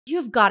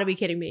You've got to be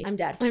kidding me. I'm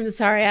dead. I'm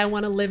sorry. I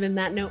want to live in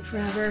that note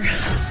forever.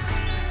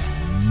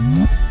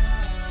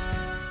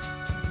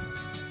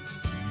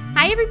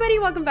 Hi everybody,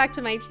 welcome back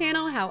to my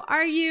channel. How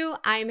are you?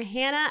 I'm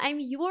Hannah.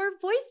 I'm your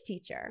voice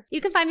teacher. You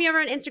can find me over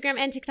on Instagram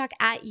and TikTok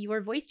at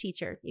Your Voice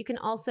Teacher. You can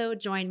also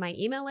join my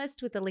email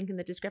list with the link in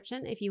the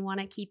description if you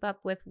want to keep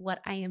up with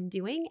what I am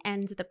doing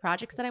and the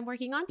projects that I'm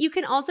working on. You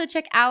can also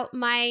check out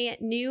my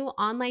new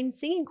online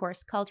singing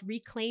course called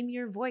Reclaim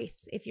Your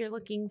Voice if you're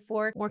looking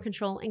for more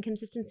control and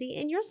consistency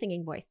in your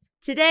singing voice.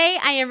 Today,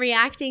 I am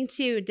reacting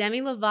to Demi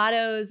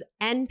Lovato's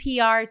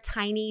NPR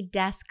Tiny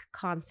Desk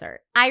concert.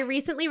 I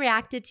recently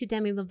reacted to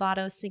Demi Lovato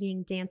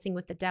singing Dancing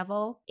with the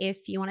Devil.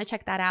 If you want to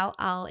check that out,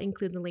 I'll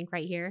include the link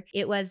right here.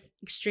 It was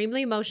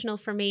extremely emotional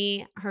for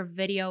me. Her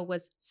video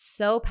was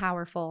so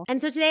powerful. And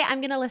so today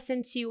I'm going to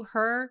listen to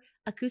her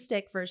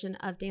acoustic version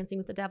of Dancing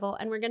with the Devil,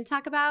 and we're going to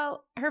talk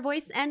about her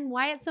voice and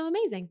why it's so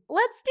amazing.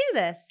 Let's do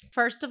this.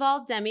 First of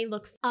all, Demi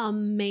looks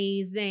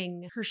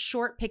amazing. Her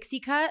short pixie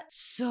cut,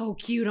 so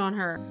cute on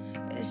her.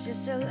 It's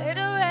just a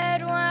little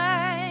red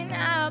wine,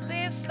 I'll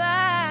be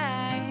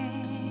fine.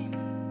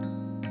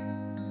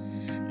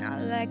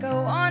 Not like I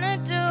wanna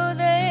do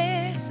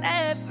this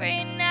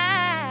every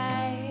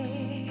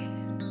night.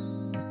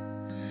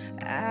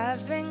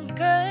 I've been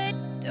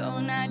good,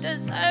 don't I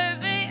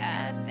deserve it?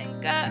 I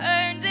think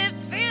I earned it,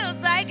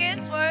 feels like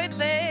it's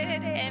worth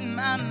it in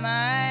my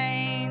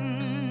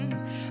mind.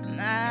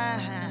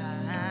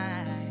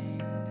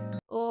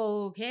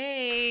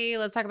 Okay,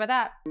 let's talk about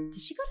that. Did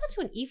she go down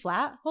to an E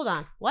flat? Hold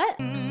on, what?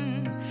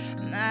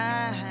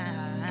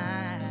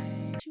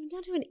 She went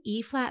down to an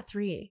E flat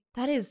 3.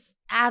 That is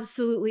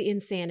absolutely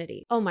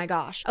insanity. Oh my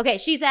gosh. Okay,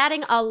 she's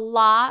adding a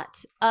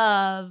lot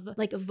of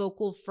like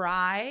vocal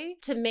fry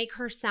to make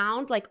her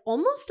sound like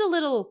almost a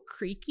little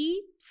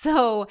creaky.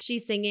 So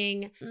she's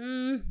singing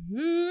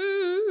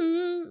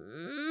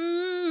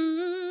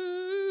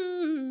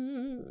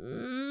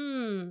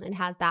and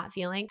has that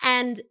feeling.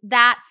 And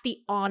that's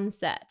the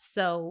onset.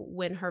 So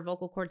when her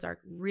vocal cords are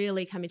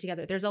really coming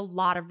together, there's a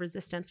lot of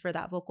resistance for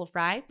that vocal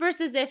fry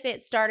versus if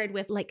it started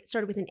with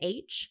an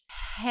H.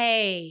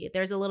 Hey,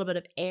 there's a little bit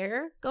of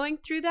air going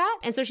through that.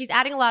 And so she's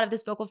adding a lot of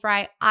this vocal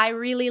fry. I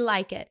really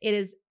like it. It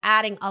is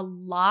adding a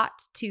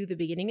lot to the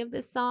beginning of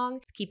this song.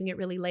 It's keeping it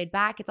really laid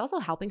back. It's also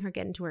helping her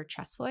get into her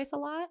chest voice a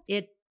lot.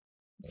 It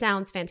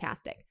sounds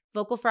fantastic.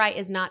 Vocal fry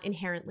is not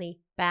inherently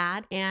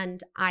bad,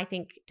 and I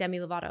think Demi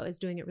Lovato is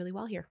doing it really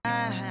well here.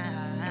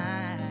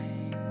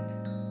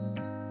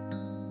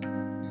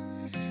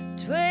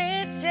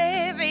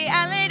 Twisted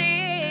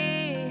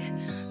reality,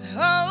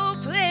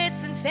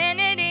 hopeless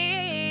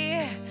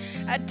insanity.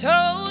 I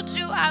told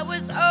you I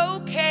was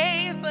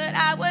okay, but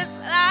I was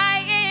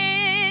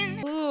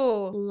lying.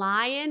 Ooh,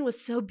 Lion was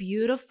so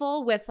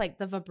beautiful with like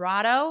the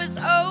vibrato. I was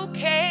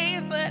okay,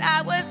 but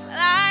I was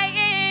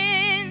lying.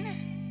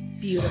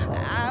 Beautiful.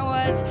 I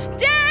was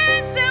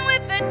dancing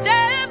with the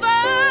devil,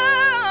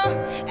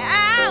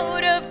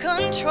 out of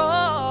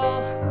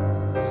control.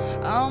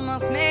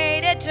 Almost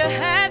made it to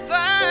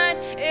heaven.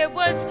 It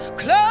was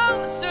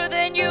closer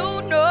than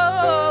you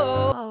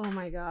know. Oh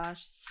my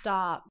gosh,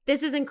 stop.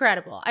 This is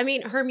incredible. I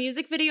mean, her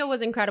music video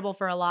was incredible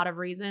for a lot of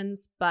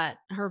reasons, but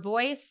her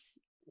voice,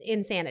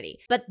 insanity.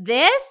 But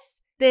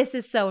this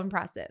is so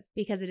impressive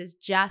because it is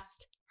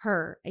just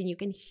her, and you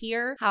can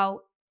hear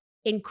how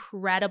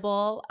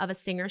incredible of a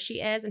singer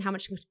she is and how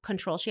much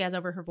control she has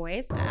over her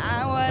voice.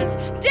 I was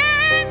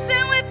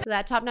dancing with... So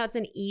that top note's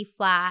an E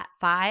flat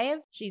 5.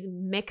 She's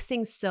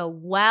mixing so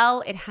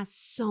well. It has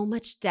so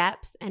much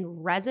depth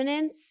and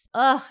resonance.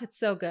 Oh, it's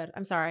so good.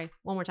 I'm sorry.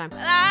 One more time.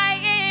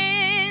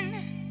 Lying.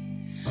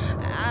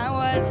 I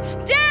was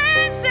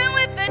dancing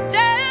with the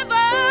devil,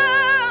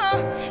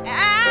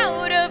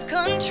 out of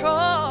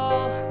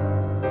control.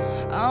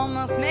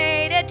 Almost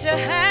made it to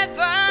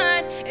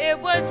heaven. It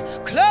was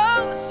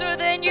closer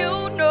than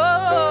you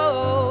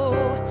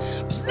know.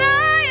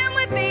 Playing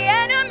with the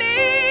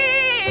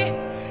enemy,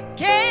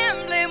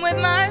 gambling with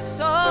my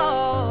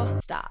soul.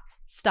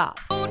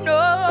 Stop. Oh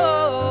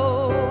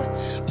no.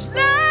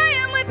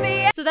 Playing with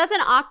the... So that's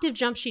an octave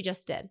jump she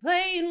just did.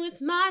 Playing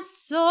with my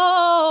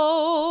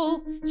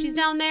soul. She's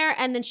down there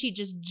and then she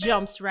just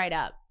jumps right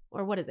up.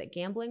 Or what is it?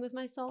 Gambling with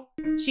my soul?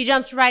 She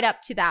jumps right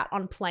up to that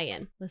on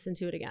playing. Listen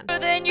to it again.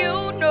 Then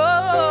you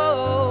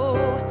know,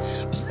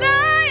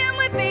 playing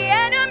with the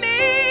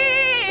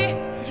enemy.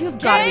 You've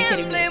got to be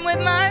kidding me. Gambling with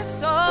my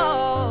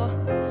soul.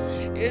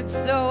 It's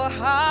so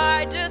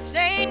hard to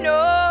say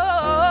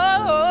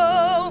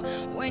no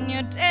when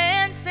you're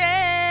dancing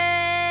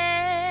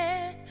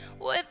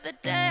with the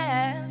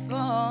devil.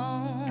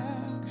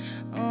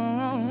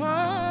 Oh,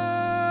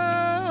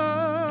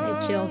 I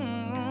have chills.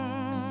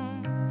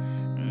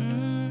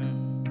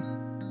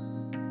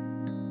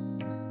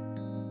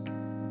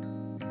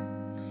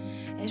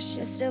 It's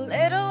just a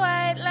little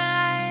white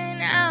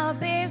line, I'll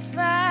be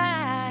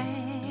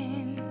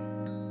fine.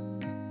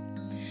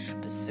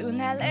 But soon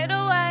that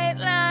little white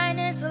line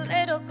is a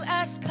little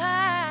glass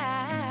pipe.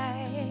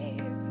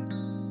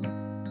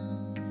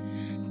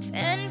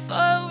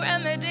 10-fold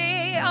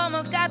remedy, almost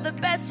almost got the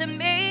best of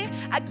me.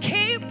 I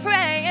keep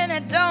praying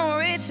I don't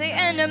reach the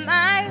end of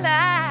my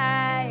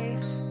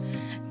life.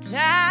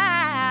 Time.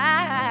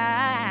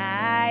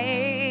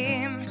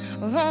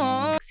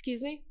 Oh.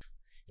 Excuse me? I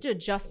have to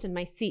adjust in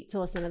my seat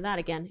to listen to that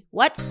again.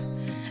 What?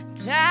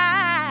 Time.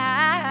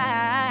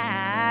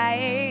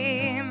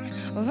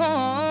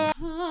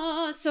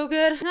 Oh, so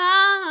good.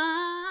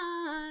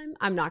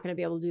 I'm not going to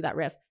be able to do that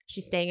riff.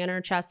 She's staying in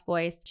her chest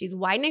voice. She's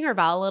widening her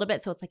vowel a little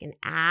bit, so it's like an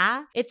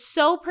ah. It's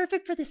so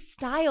perfect for this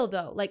style,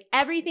 though. Like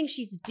everything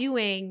she's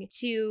doing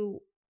to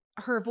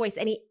her voice,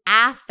 any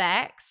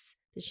affects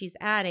that she's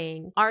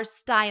adding are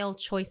style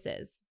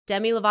choices.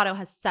 Demi Lovato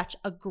has such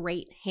a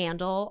great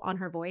handle on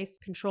her voice.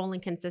 Control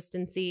and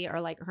consistency are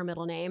like her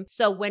middle name.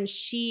 So when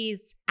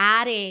she's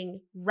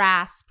adding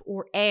rasp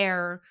or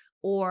air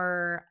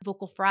or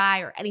vocal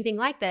fry or anything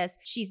like this,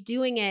 she's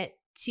doing it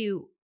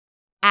to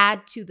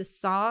add to the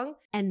song,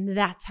 and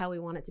that's how we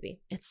want it to be.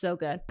 It's so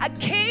good. I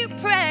keep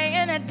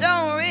praying I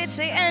don't reach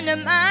the end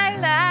of my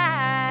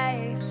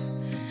life.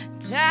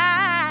 Time.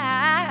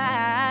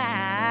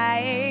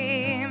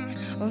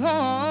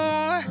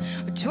 Oh,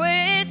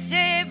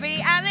 twisted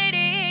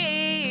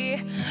reality,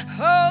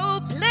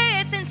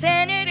 hopeless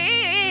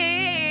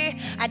insanity.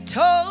 I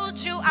told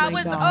you I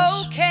was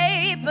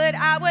okay, but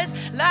I was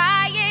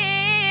lying.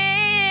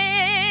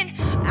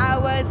 I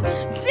was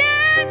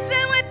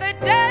dancing with the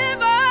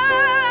devil.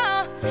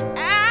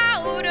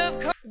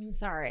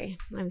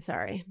 I'm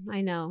sorry.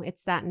 I know,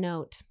 it's that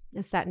note.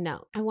 It's that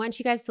note. I want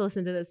you guys to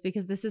listen to this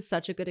because this is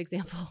such a good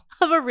example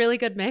of a really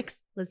good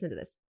mix. Listen to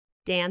this.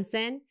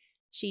 Dancing,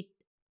 she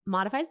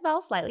modifies the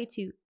vowel slightly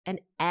to an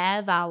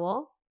e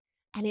vowel,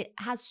 and it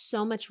has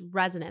so much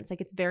resonance.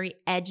 Like it's very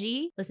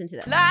edgy. Listen to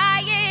this.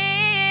 Lying,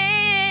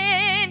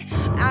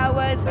 I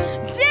was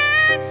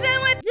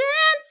dancing with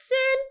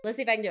dancing. Let's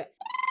see if I can do it.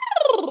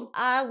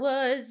 I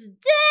was dancing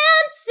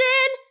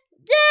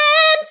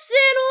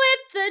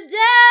with the devil.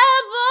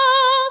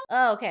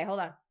 Oh, okay, hold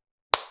on.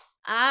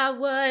 I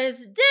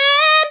was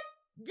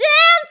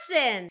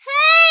dancing.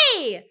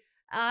 Hey,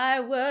 I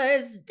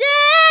was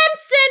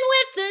dancing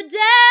with the devil.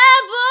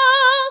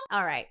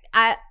 All right,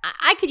 I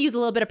could use a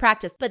little bit of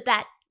practice, but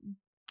that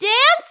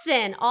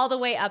dancing all the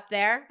way up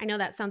there, I know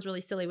that sounds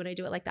really silly when I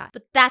do it like that,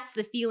 but that's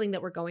the feeling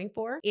that we're going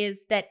for,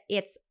 is that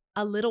it's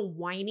a little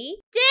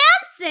whiny.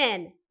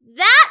 Dancing,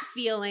 that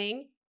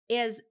feeling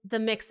is the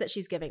mix that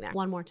she's giving there.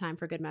 One more time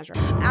for good measure.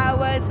 I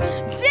was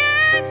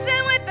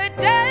dancing with the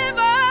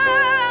devil,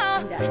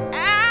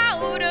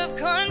 out of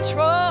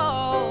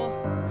control.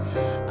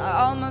 I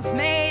almost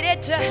made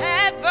it to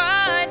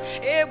heaven.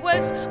 It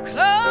was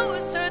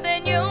closer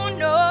than you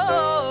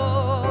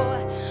know.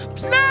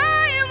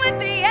 Playing with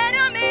the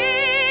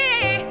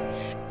enemy,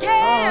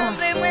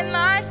 gambling with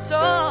my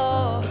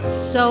soul. It's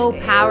so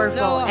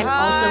powerful and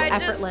also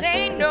effortless at the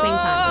same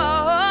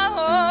time.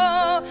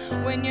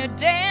 When you're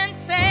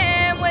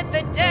dancing with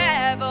the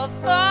devil,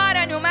 thought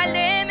I knew my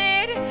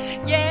limit.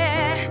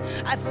 Yeah,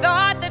 I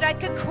thought that I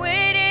could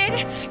quit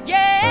it.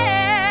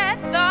 Yeah,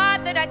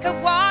 thought that I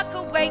could walk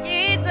away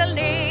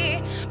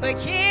easily. But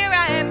here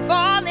I am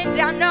falling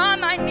down on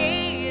my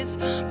knees,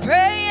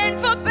 praying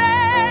for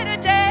better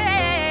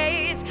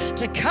days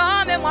to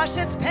come and wash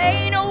this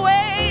pain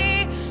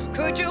away.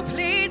 Could you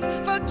please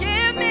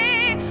forgive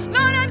me?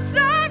 Lord, I'm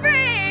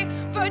sorry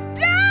for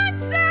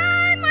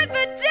dancing with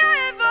the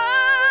devil.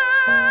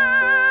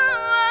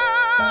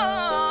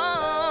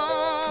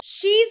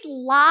 She's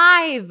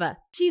live.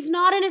 She's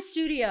not in a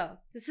studio.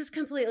 This is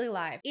completely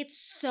live. It's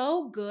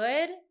so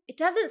good. It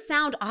doesn't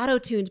sound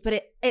auto-tuned, but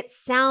it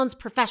sounds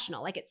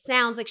professional. Like it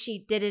sounds like she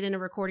did it in a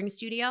recording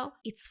studio.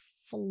 It's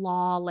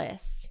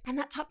flawless. And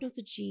that top note's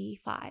a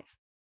G5.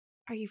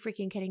 Are you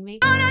freaking kidding me?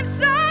 Lord, I'm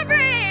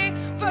sorry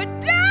for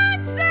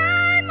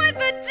dancing with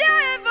the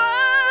devil.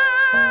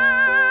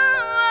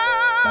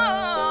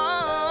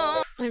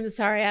 I'm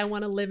sorry. I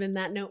want to live in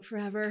that note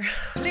forever.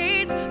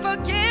 Please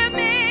forgive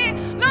me.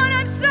 Lord,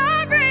 I'm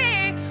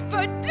sorry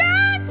for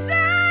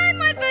dancing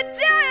with the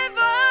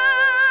devil.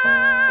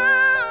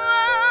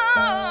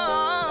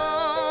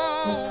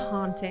 It's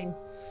haunting.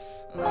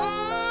 Oh,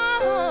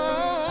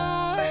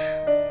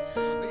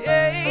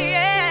 yeah,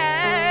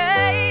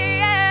 yeah,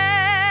 yeah.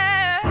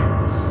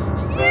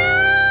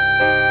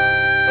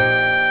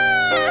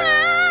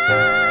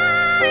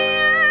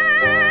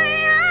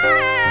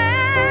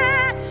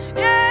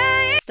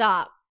 Yeah.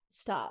 Stop.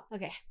 Stop.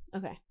 Okay.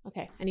 Okay.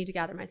 Okay. I need to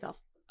gather myself.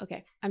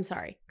 Okay. I'm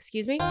sorry.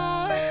 Excuse me?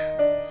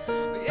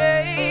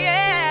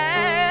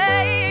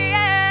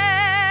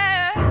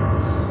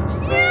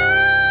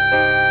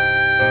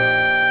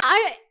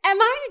 Am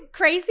I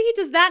crazy?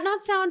 Does that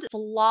not sound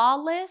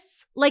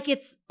flawless? Like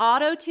it's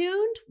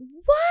auto-tuned?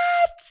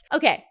 What?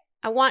 Okay.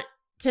 I want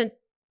to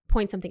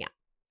point something out.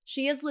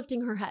 She is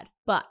lifting her head,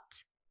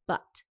 but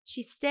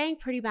she's staying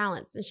pretty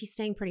balanced and she's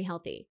staying pretty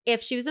healthy.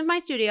 If she was in my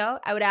studio,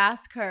 I would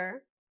ask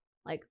her,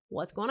 like,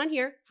 what's going on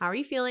here? How are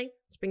you feeling?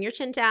 Let's bring your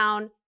chin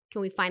down.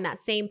 Can we find that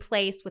same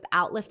place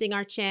without lifting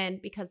our chin?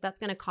 Because that's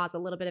going to cause a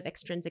little bit of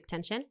extrinsic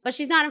tension. But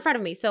she's not in front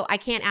of me, so I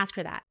can't ask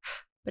her that.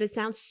 But it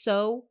sounds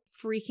so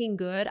freaking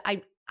good.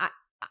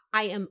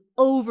 I am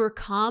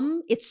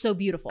overcome. It's so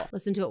beautiful.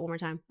 Listen to it one more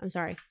time. I'm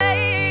sorry.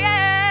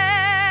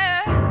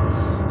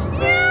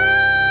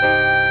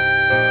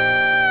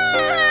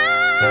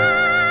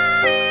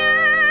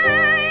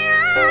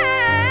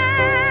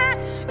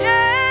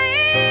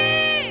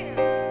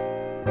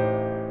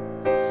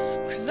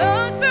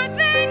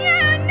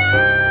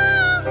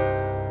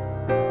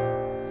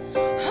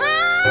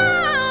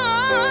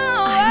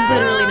 I'm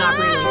literally not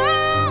breathing.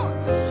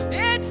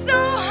 It's so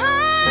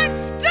hard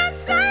to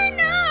say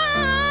no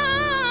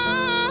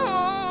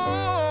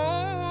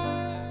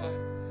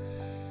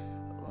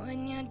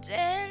when you're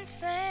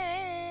dancing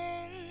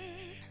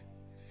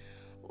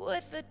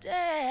with the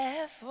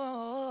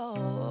devil.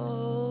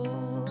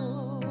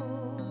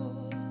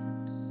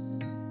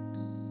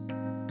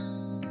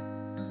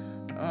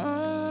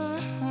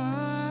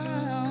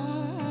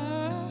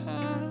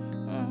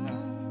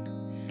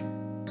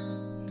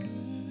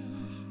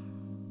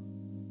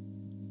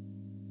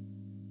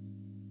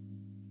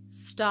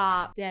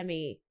 Stop,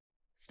 Demi.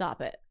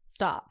 Stop it.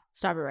 Stop.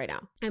 Stop it right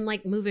now. I'm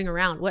like moving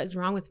around. What is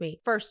wrong with me?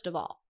 First of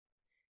all,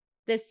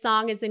 this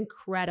song is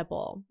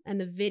incredible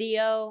and the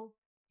video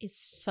is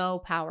so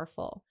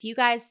powerful. If you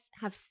guys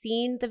have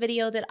seen the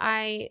video that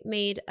I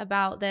made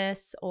about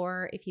this,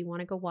 or if you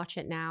want to go watch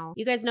it now,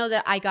 you guys know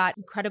that I got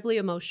incredibly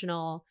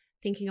emotional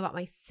thinking about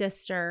my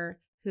sister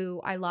who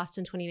I lost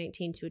in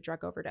 2019 to a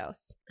drug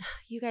overdose.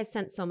 You guys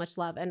sent so much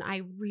love and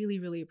I really,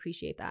 really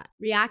appreciate that.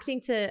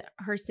 Reacting to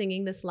her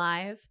singing this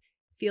live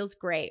feels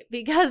great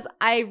because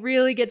I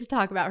really get to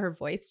talk about her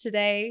voice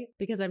today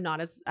because I'm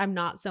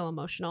not so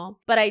emotional.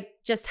 But I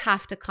just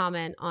have to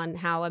comment on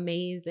how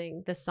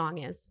amazing this song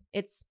is.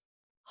 It's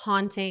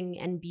haunting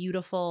and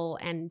beautiful,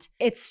 and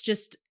it's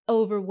just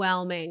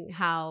overwhelming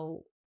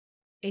how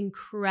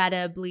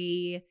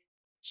incredibly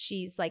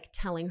she's like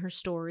telling her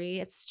story.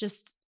 It's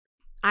just,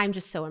 I'm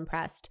just so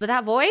impressed. But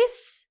that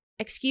voice,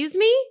 excuse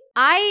me?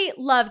 I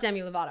love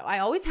Demi Lovato. I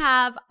always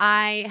have.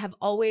 I have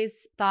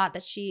always thought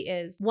that she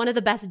is one of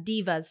the best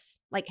divas,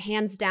 like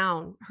hands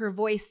down. Her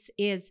voice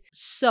is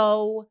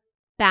so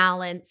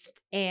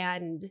balanced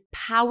and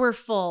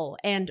powerful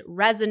and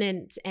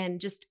resonant and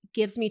just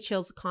gives me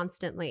chills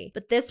constantly.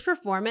 But this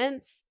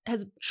performance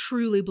has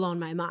truly blown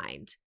my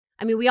mind.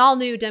 I mean, we all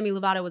knew Demi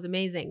Lovato was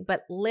amazing,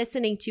 but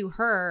listening to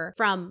her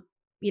from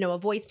a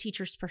voice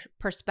teacher's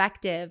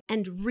perspective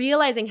and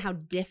realizing how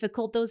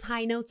difficult those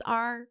high notes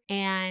are.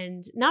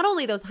 And not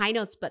only those high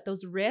notes, but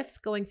those riffs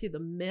going through the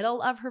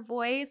middle of her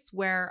voice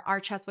where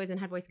our chest voice and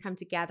head voice come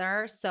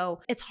together.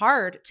 So it's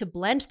hard to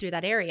blend through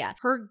that area.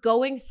 Her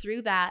going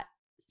through that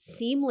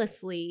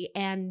seamlessly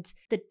and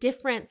the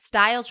different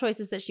style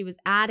choices that she was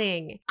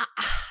adding.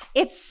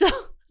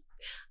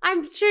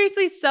 I'm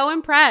seriously so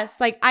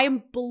impressed. Like, I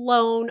am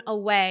blown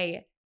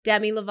away.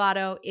 Demi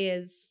Lovato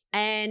is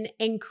an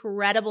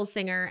incredible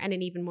singer and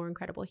an even more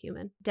incredible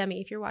human.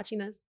 Demi, if you're watching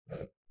this,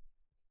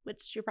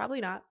 which you're probably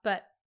not,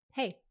 but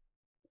hey,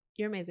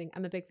 you're amazing.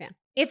 I'm a big fan.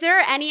 If there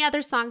are any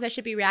other songs I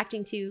should be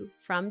reacting to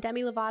from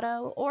Demi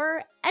Lovato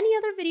or any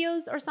other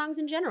videos or songs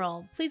in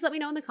general, please let me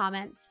know in the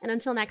comments. And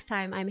until next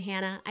time, I'm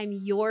Hannah. I'm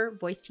your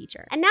voice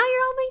teacher. And now you're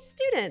all my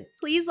students.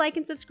 Please like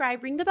and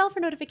subscribe, ring the bell for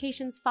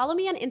notifications, follow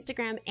me on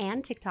Instagram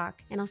and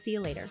TikTok, and I'll see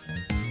you later.